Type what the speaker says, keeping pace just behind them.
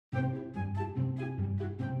We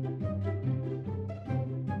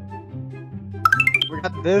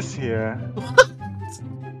got this here.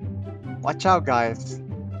 Watch out, guys.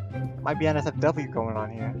 Might be NSFW going on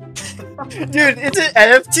here. Dude, it's an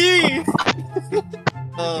NFT!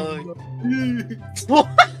 Whoop.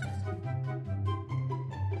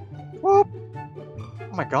 Oh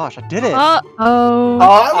my gosh, I did it! Uh-oh.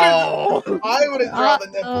 I wouldn't draw the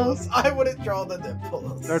nipples. I wouldn't draw the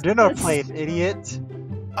nipples. They're dinner plate, idiot.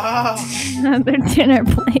 Ah. They're dinner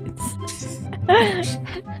plates.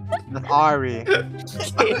 That's Ari.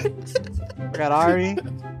 We got Ari.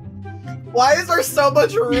 Why is there so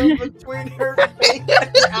much room between her face and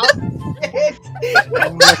her outfit?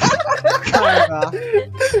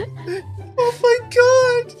 Oh my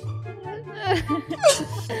god!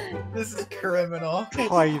 This is criminal.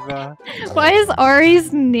 Kaiba. Why is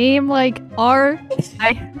Ari's name like R?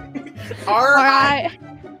 Alright.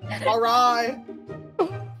 Alright.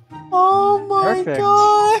 Oh my Perfect.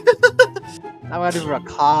 god! Now we gotta do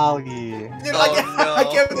Rakali. Dude, Oh, I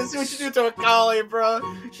no. can't even see what you do to Akali, bro.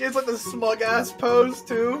 She has like the smug ass pose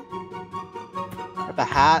too. With the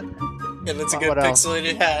hat. Yeah, that's a What good else?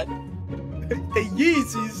 pixelated hat. Hey,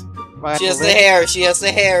 Yeezys. She has the hair, she has the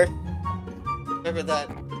hair. Remember that.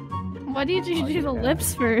 Why did you do the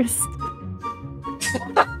lips first?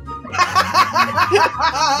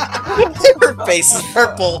 Her face is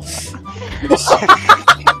purple.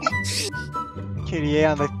 KDA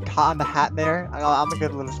on the hat there. I'm gonna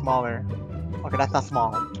get a little smaller. Okay, that's not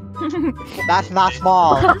small. That's not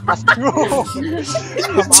small. That's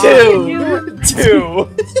two. Two.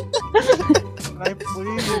 Can I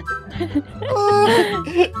please?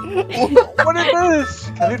 What is this?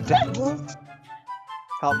 Can I do devils?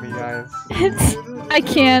 Help me, guys. I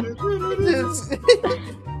can't.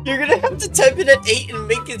 You're gonna have to type it at 8 and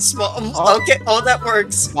make it small. Oh. Okay, oh, that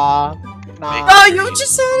works. Nah. Oh, you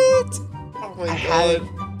just said it! Oh my I had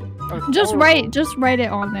god. it. Just write it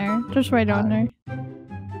on there. Just write it on there.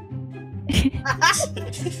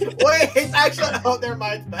 Wait, it's actually. Oh, never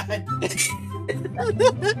mind. Bad.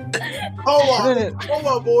 Hold on. Hold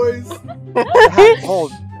on, boys. It had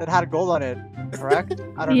gold. It had gold on it. Correct?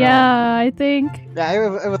 I don't know. Yeah, I think. Yeah,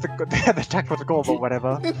 it was the the text was gold, but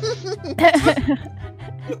whatever.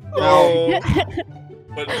 No.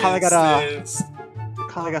 What Kinda is got this?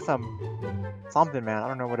 Kinda got something, man. I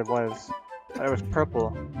don't know what it was. But it was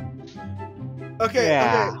purple. Okay,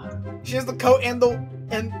 Yeah. okay. She has the coat and the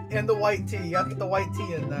white tee. You have to get the white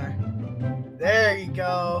tee in there. There you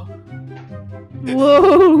go.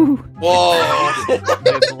 Whoa. Whoa.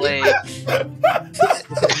 It's late.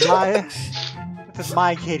 This is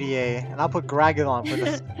my KDA, and I'll put Gragalon for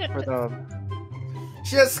the.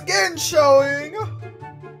 She has skin showing.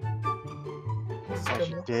 Oh,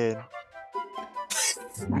 she did.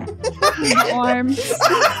 Arms.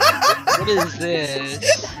 What is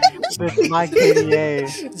this? This is my KDA.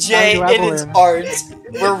 Jay, Thank you, it is Evelyn. art.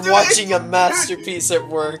 We're watching a masterpiece at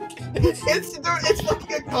work. It's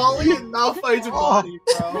fucking Akali and Malphite's body,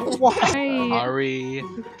 bro. Why? Ari,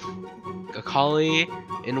 Akali,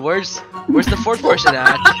 and where's the fourth person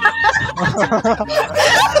at?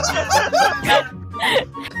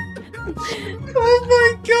 Oh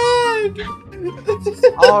my god!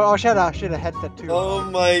 Oh, she had a headset too. Oh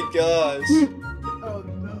my gosh. Oh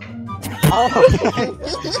no. Oh, okay.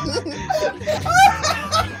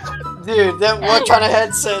 Dude, that what kind of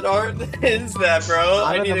headset art is that, bro?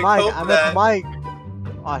 I I'm need in to the mic. cope I'm in that. the mic.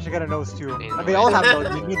 Oh, she got a nose too. I mean, they all have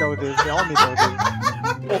noses. We know this. They all need noses.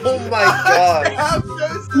 Oh my god. Have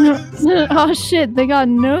noses. Oh shit, they got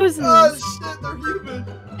noses. Oh shit, they're human.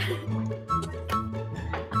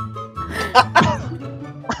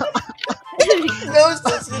 Nose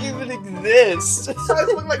doesn't even exist. These guys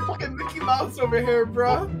look like fucking Mickey Mouse over here,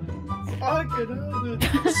 bro. Fucking hell, dude.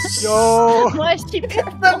 Yo. Why is she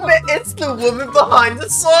It's the woman behind the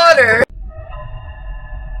slaughter.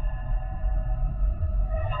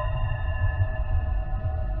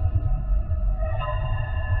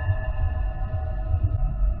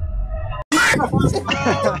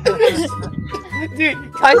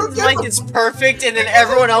 Dude, Kai's mic is perfect, and then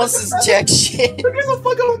everyone else is jack shit. Look at the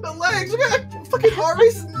fucking with the legs. Look at that fucking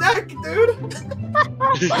Ari's neck, dude.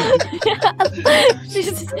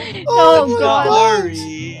 Oh god.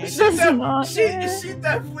 Ari. This is not She fair.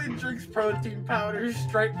 definitely drinks protein powder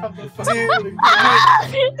straight from the fucking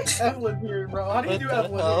Evelyn here, bro. How do you What do the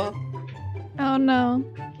Evelyn? hell? Oh no.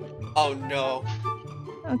 Oh no.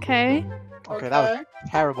 Okay. Okay, that was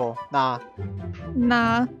terrible. Nah.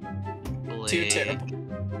 Nah. Too terrible.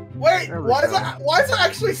 Wait, There we why is go. it? Why is it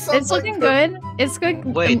actually so? It's looking good. It's good.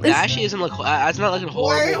 Wait, it's, that actually isn't look. It's not looking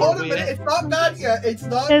horrible. Wait, hold a horrible minute. yet. It's not bad yet. It's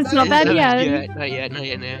not. It's not bad Not yet. Not yet. Not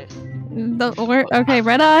yet. Okay,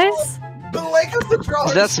 red eyes. But Blake has to draw.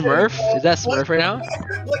 Is her that shit, Smurf? bro. Is that Smurf right now?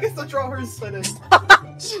 Blake has to draw her sentence.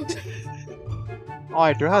 Oh,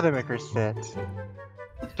 I do have to make her sit.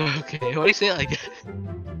 Okay, why do you say it like that?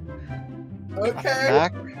 Okay.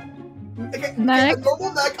 Neck. Okay, Neck. A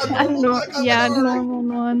normal neck. A I normal know. neck. Yeah, unlike Ari. normal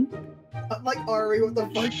one. Unlike Ari, what the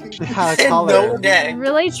fuck? She had a And color. no neck.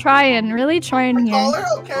 Really trying here. Collar?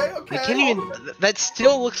 Okay, okay. I can't even. That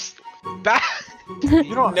still looks bad.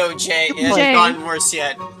 You don't. No, Jay. It hasn't Jay. gotten worse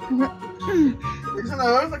yet. There's a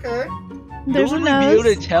nose, okay. There's a You wouldn't be able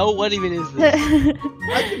nose. to tell what even is this. I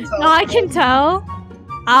can tell. No, I can tell.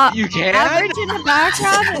 You can. Average in the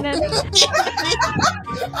background, and then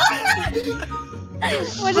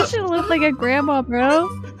why does she look like a grandma, bro?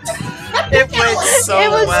 It went so it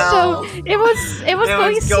was well. it was It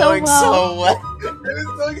going, was so going well. so well. It was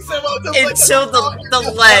doing so well Until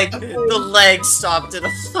the leg stopped it.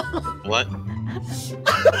 What?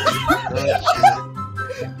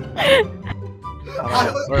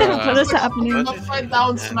 What is happening? Upside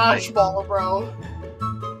down Smash Ball, bro.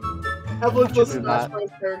 Evelyn's the do Smash that. Bros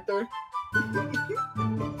character.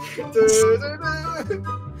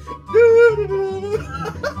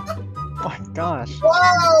 Oh my gosh.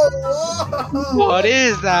 Whoa! What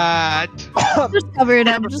is that? Just cover it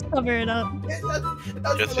up. Just cover it up.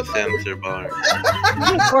 That's Just a sensor bar.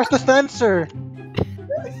 Where's the sensor?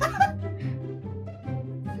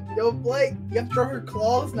 Yo, Blake, you have to draw her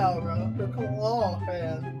claws now, bro. Her claw,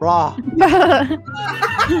 man. Bruh.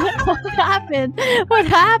 What happened? What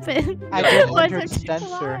happened? I didn't Why enter is it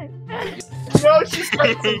censor. No, she's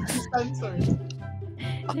censored.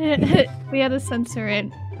 We had to censor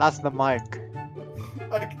it. That's the mic.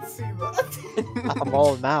 I can see that. Not the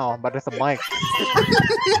mole now, but it's a mic.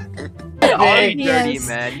 Ari Yes. dirty,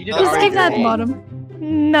 man. You did Just Ari take that dirty. bottom.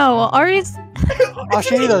 No, Ari's Oh,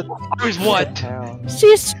 she needs a. Ari's what? Hell.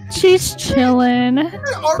 she's chilling.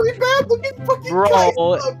 Ari, man, look at fucking Bro. Kaisa,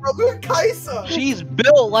 bro. Look at Kaisa. She's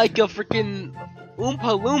built like a freaking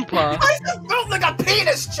Oompa Loompa. Kaisa's built like a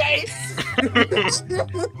penis, Jay.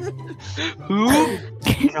 Who?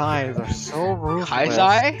 Guys are so ruthless.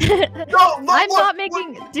 Kaisai? No, look, I'm look, not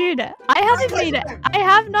making, dude. I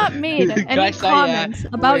have not made any Kaisa, yeah. comments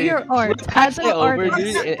about Wait, your art put as an Kaisa over,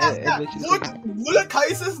 artist. dude. Look at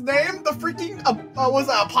Kaisa's name. The freaking was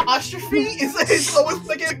it apostrophe? Is almost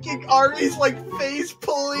like a Ari's like face,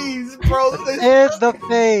 please, bro. It's the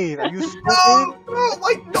fade. Are you stupid? No, bro,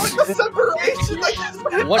 like the separation,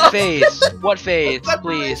 like What face? What face?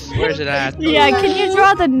 Please. Where's it at? Yeah, can you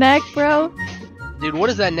draw the neck, bro? Dude, what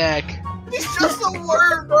is that neck? She's just a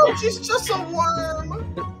worm, bro. She's just a worm.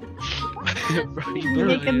 Bro, you Make a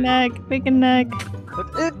literally- neck. Make a neck.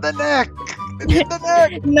 It's in the neck. It's in the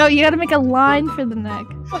neck. No, you gotta make a line for the neck.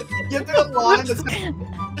 You have to line that's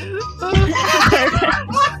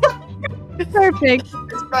Perfect.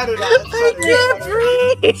 it's better now.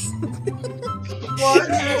 It's better. What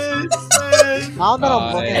is this? Now that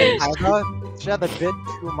I'm looking Nice. at Kaisa, she had a bit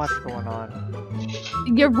too much going on.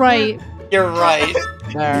 You're right. You're right.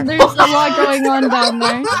 There. There's a lot going on down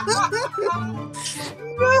there.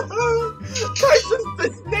 No! Kaisa's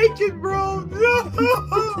just naked, bro! No!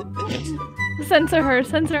 Censor her.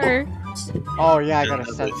 Censor her. Oh yeah, I gotta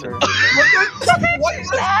censor.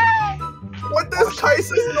 What does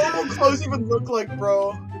Kaisa's normal clothes even look like,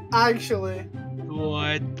 bro? Actually.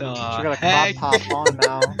 What She the got a heck? crop top on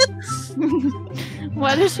now.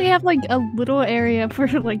 Why does she have like a little area for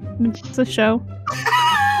like to show?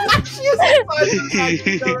 She has a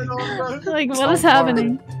action going on, bro. Like, what So is far.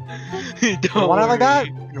 happening? Don't You want it like that?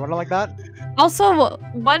 worry. You want it like that? Also,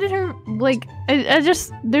 why did her like? I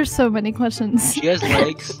just there's so many questions. She has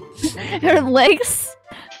legs. Her legs.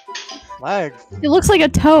 Legs. It looks like a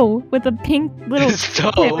toe with a pink little. His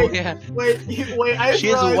toe, yeah. Wait, I She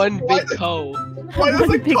has realized one why big does- toe. Why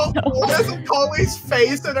doesn't big toe. Chloe's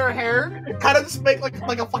face and her hair kind of just make like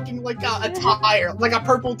a fucking like a tire, like a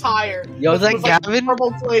purple tire? Yo, is that With, like, Gavin?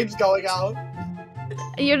 purple flames going out.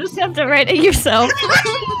 You just have to write it yourself.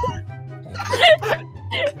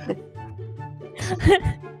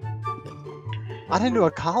 I didn't do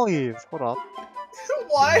a collies. Hold up.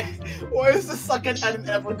 Why? Why is the second edit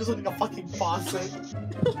ever just like a fucking faucet?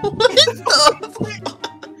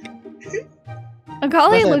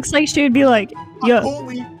 Akali Listen. looks like she would be like, A yeah,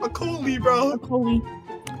 coolie, bro. Akali.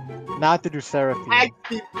 Now I have to do Seraphine.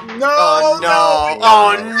 No, Oh no! no,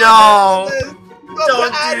 Oh no! no.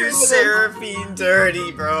 Don't add do it to this. Seraphine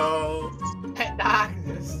dirty, bro.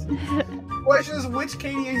 Agnes. Question is, which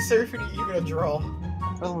KDA surfer are you gonna draw?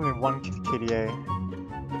 There's only one KDA.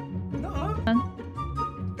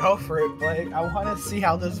 No. Go for it, Blake. I want to see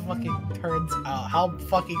how this fucking turns out. How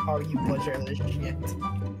fucking hard you butcher this shit.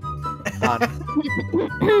 Done.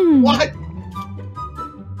 What?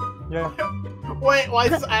 Yeah. Wait, why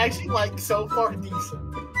is this actually like so far decent?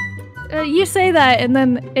 You say that, and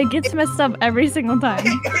then it gets messed up every single time.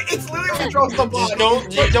 It's literally what draws the body.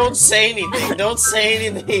 Just don't say anything. Don't say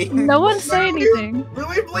anything. No one say anything.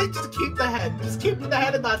 Really, Blake, just keep the head. Just keep the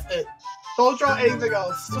head and that's it. Don't draw anything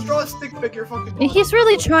else. Just draw a stick figure fucking body. He's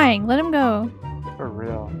really trying. Let him go. For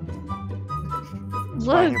real. That's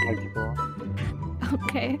why I Look. hate white people.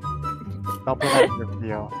 Okay. Don't put that in your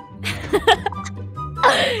video.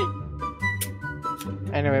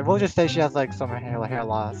 Anyway, we'll just say she has like some hair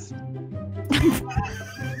loss.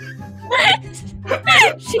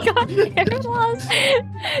 She got hair loss.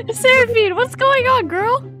 Seraphine, what's going on,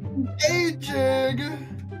 girl? Aging.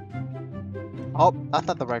 Oh, that's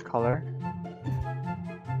not the right color.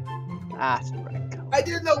 Ah, it's the right color. I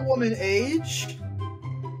didn't know woman age.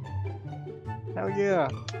 Hell yeah.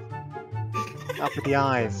 Up with the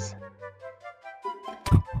eyes.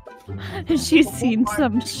 She's seen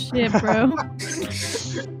some shit, bro.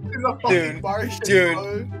 There's a fucking Martian, dude.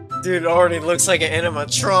 bro. Dude already looks like an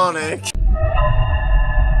animatronic.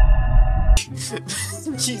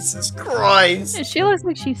 Jesus Christ. She looks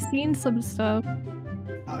like she's seen some stuff.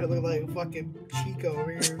 I look like fucking Chico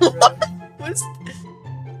over here, bro. What's...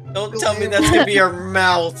 Don't tell me that's gonna be her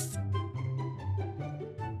mouth.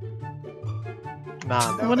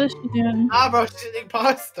 Nah, no. What is she doing? Ah, bro, she's eating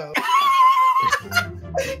pasta.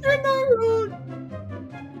 You're not wrong.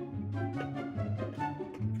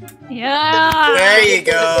 Yeah. There you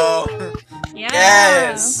go. Yeah.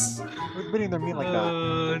 Yes. Who's biting their meat like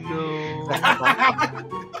that?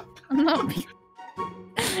 No. No.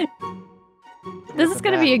 This is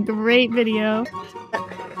gonna be a great video.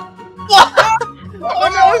 What?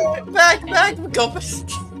 Oh no! Back, go back.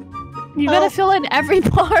 You gotta fill in every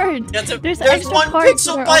part. There's There's extra one parts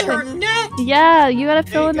pixel that are by open. her neck. Yeah, you gotta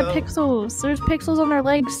fill you in the go. pixels. There's pixels on her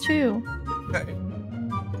legs too.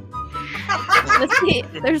 Let's see.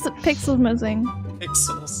 There's pixels missing.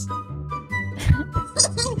 Pixels.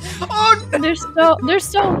 Oh no! There's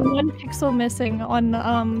still one pixel missing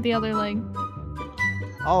on the other leg.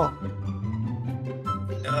 Oh,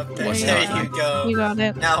 There you go. You got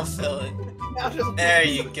it. Now fill it. Now just There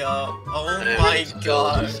you go. Oh And my it's still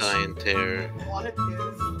god. Design tear. what is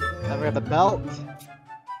then we got the belt.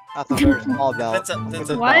 That's a very small belt. That's a- Look that's at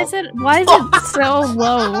a- the Why belt. is it so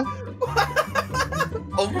low?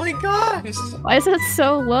 Oh my gosh. Why is it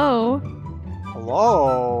so low?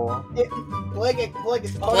 Hello. Blake,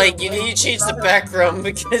 Blake, you need to change the background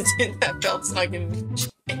because that belt's not gonna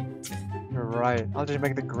You're right. I'll just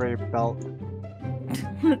make the gray belt.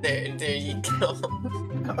 There you go.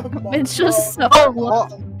 It's just so low.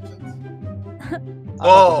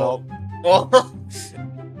 Whoa. Whoa.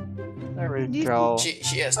 There we You- go.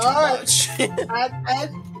 She has too Alright. much.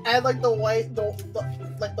 add like the white,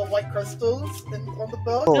 like the white crystals on the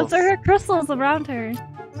belt. Oh. Those are her crystals around her.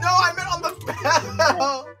 No, I meant on the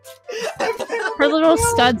belt. I meant on Her the little belt.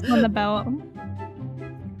 studs on the belt.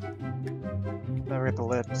 Then we got the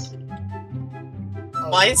lips.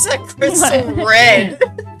 Why is that crystal red?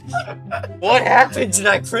 What happened to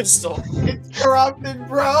that crystal? It's corrupted,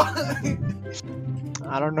 bro.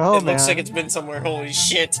 I don't know, It man. looks like it's been somewhere. Holy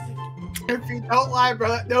shit. If you don't lie, bro,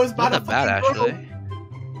 that was Not that bad, fucking actually.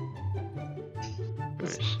 Let me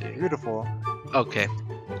see. Beautiful. Okay.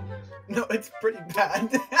 No, it's pretty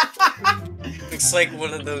bad. Looks like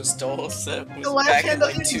one of those dolls that was The left back in hand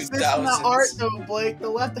like doesn't exist on that art, 2000s. though, Blake. The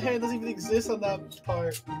left hand doesn't even exist on that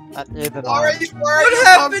part. That is an Why are arm. you? What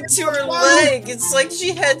happened to her leg? It's like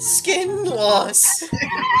she had skin loss.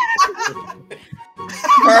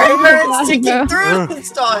 Her hair's sticking through the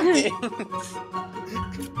stocking.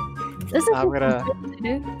 This is I'm gonna.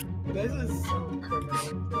 dude. This is so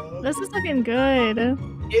criminal, bro. This is looking good.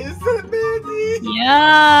 Is it, Mandy?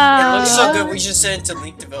 Yeah. It looks so good. We should send it to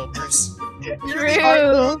Leak developers. You're True. the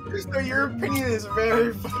art director, so your opinion is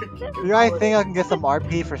very fucking. You guys think I can get some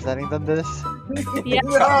RP for sending them this? Yeah.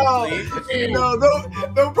 No,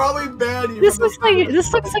 they'll probably ban you. This from looks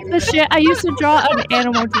like the shit I used to draw on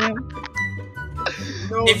Animal Jam.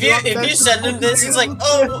 No, If you that's- send him this, it's like,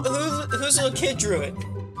 oh, whose little kid drew it?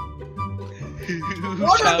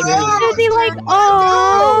 What Child are is- those? It'd be like,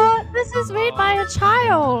 oh, this is made by a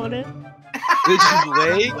child. This is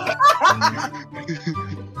leg?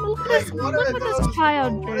 Look at What are this those?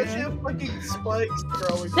 child What is drew. your fucking spikes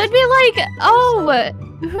growing? They'd be like, oh,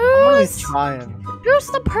 I'm really who's trying.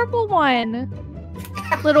 the purple one?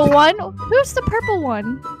 Little one? Who's the purple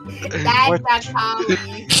one? That's not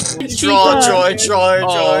Holly. Draw, Chica. draw,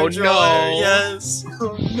 Oh, no. yes.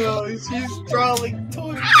 Oh no, she's drawing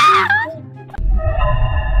toys.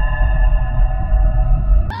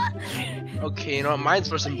 Okay, you know what? Mine's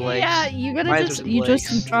for some Blakes. Yeah, you gotta Mine's just for you Blakes.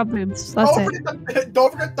 just draw boobs. That's Don't it. forget the bib,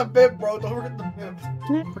 don't forget the bib, bro. Don't forget the bib.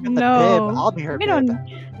 Forget the bib. No, I'll be her we bib. don't.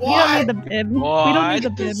 We don't need the bib. We don't need the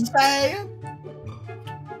bib. Just saying.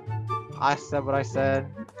 I said what I said.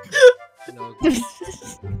 No.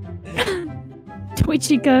 Toy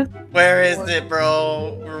Chica. Where is it,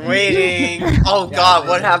 bro? We're waiting. Oh god,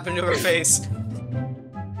 what happened to her face?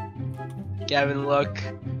 Gavin, look.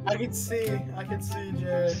 I can see,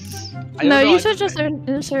 Jared. I don't No, know, you I should just- just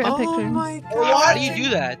insert a Oh picture. my We're god. How do you do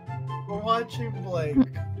that? We're watching Blake.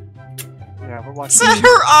 Yeah, we're Is watching. that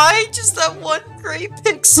her eye? Just that one gray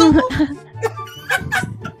pixel?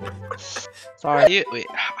 Sorry.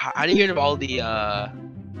 How do you get rid of all the like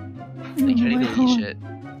editing shit?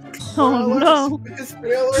 Oh no. This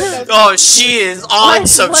trailer has- Oh, she is on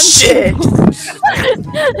some shit.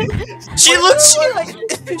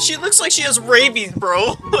 She looks like she has rabies,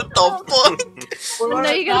 bro. What the fuck? we're No,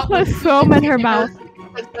 you gotta gonna put foam in her mouth.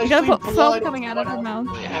 Especially You gotta put foam blood coming out of her mouth.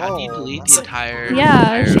 Wait, how do you delete the entire?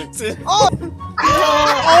 Yeah, entire-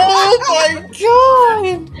 Oh my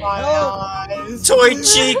god! My eyes. Toy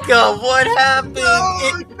Chica, what happened?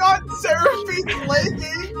 No, not Seraphine's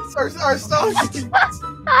leggings or stockings.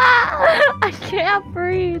 I can't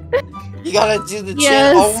breathe. You gotta do the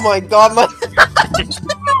Yes. channel. Oh my god, my.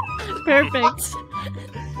 Perfect.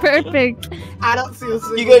 Perfect. I don't see a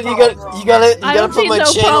single You gotta I don't put see my no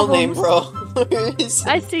channel problems. name, bro. Where is it?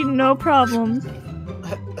 I see no problems.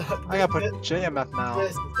 I gotta put JMF now.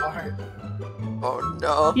 This is hard. Oh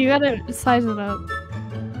no. You gotta size it up.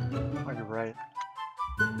 Oh, you're right.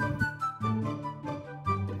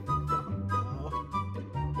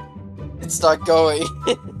 It's not going.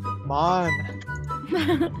 Come on.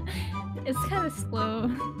 It's kind of slow.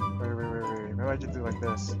 Wait. Maybe I just do like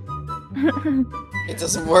this. It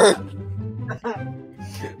doesn't work.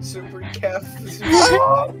 Super Kef.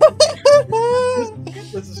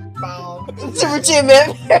 This is foul. Super Jim, man.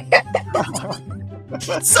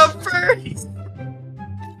 What's up, Fur?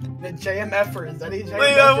 The JMFer, is that a JMFer?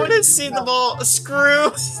 Wait, I want to see them all.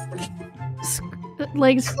 Screw.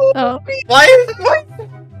 Legs. Oh. Why?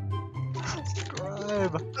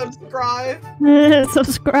 Subscribe. Subscribe.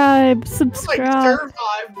 Subscribe. Like Subscribe.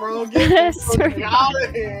 survive, bro. Get Survive. out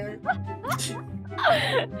of here.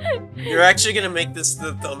 You're actually gonna make this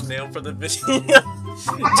the thumbnail for the video.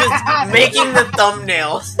 Just making the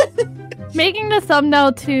thumbnail. Making the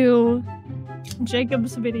thumbnail to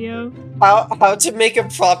Jacob's video. How to make a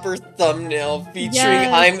proper thumbnail featuring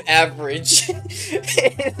Yes. I'm average. In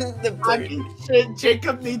the I bird. mean, shit,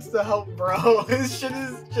 Jacob needs the help, bro. His shit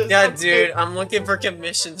is just. Yeah, dude, I'm looking for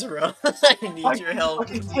commissions, bro. I need your help.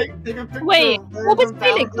 Okay, take a picture Wait, of go random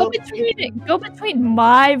between it. Go battlefield. between it. Go between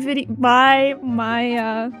my video,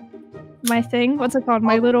 my thing. What's it called?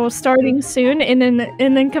 My little starting soon, and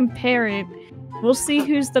then compare it. We'll see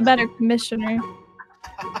who's the better commissioner.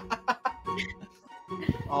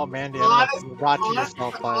 Oh, Mandy, I don't know if you watching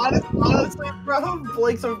yourself, but Honestly, bro,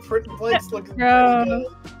 Blake's looking Bro. pretty good.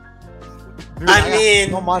 dude, I got mean-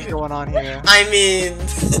 so much going on here. I mean,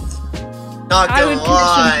 not I gonna would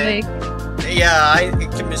lie. commission Blake. Yeah, I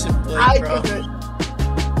commissioned Blake, I bro. could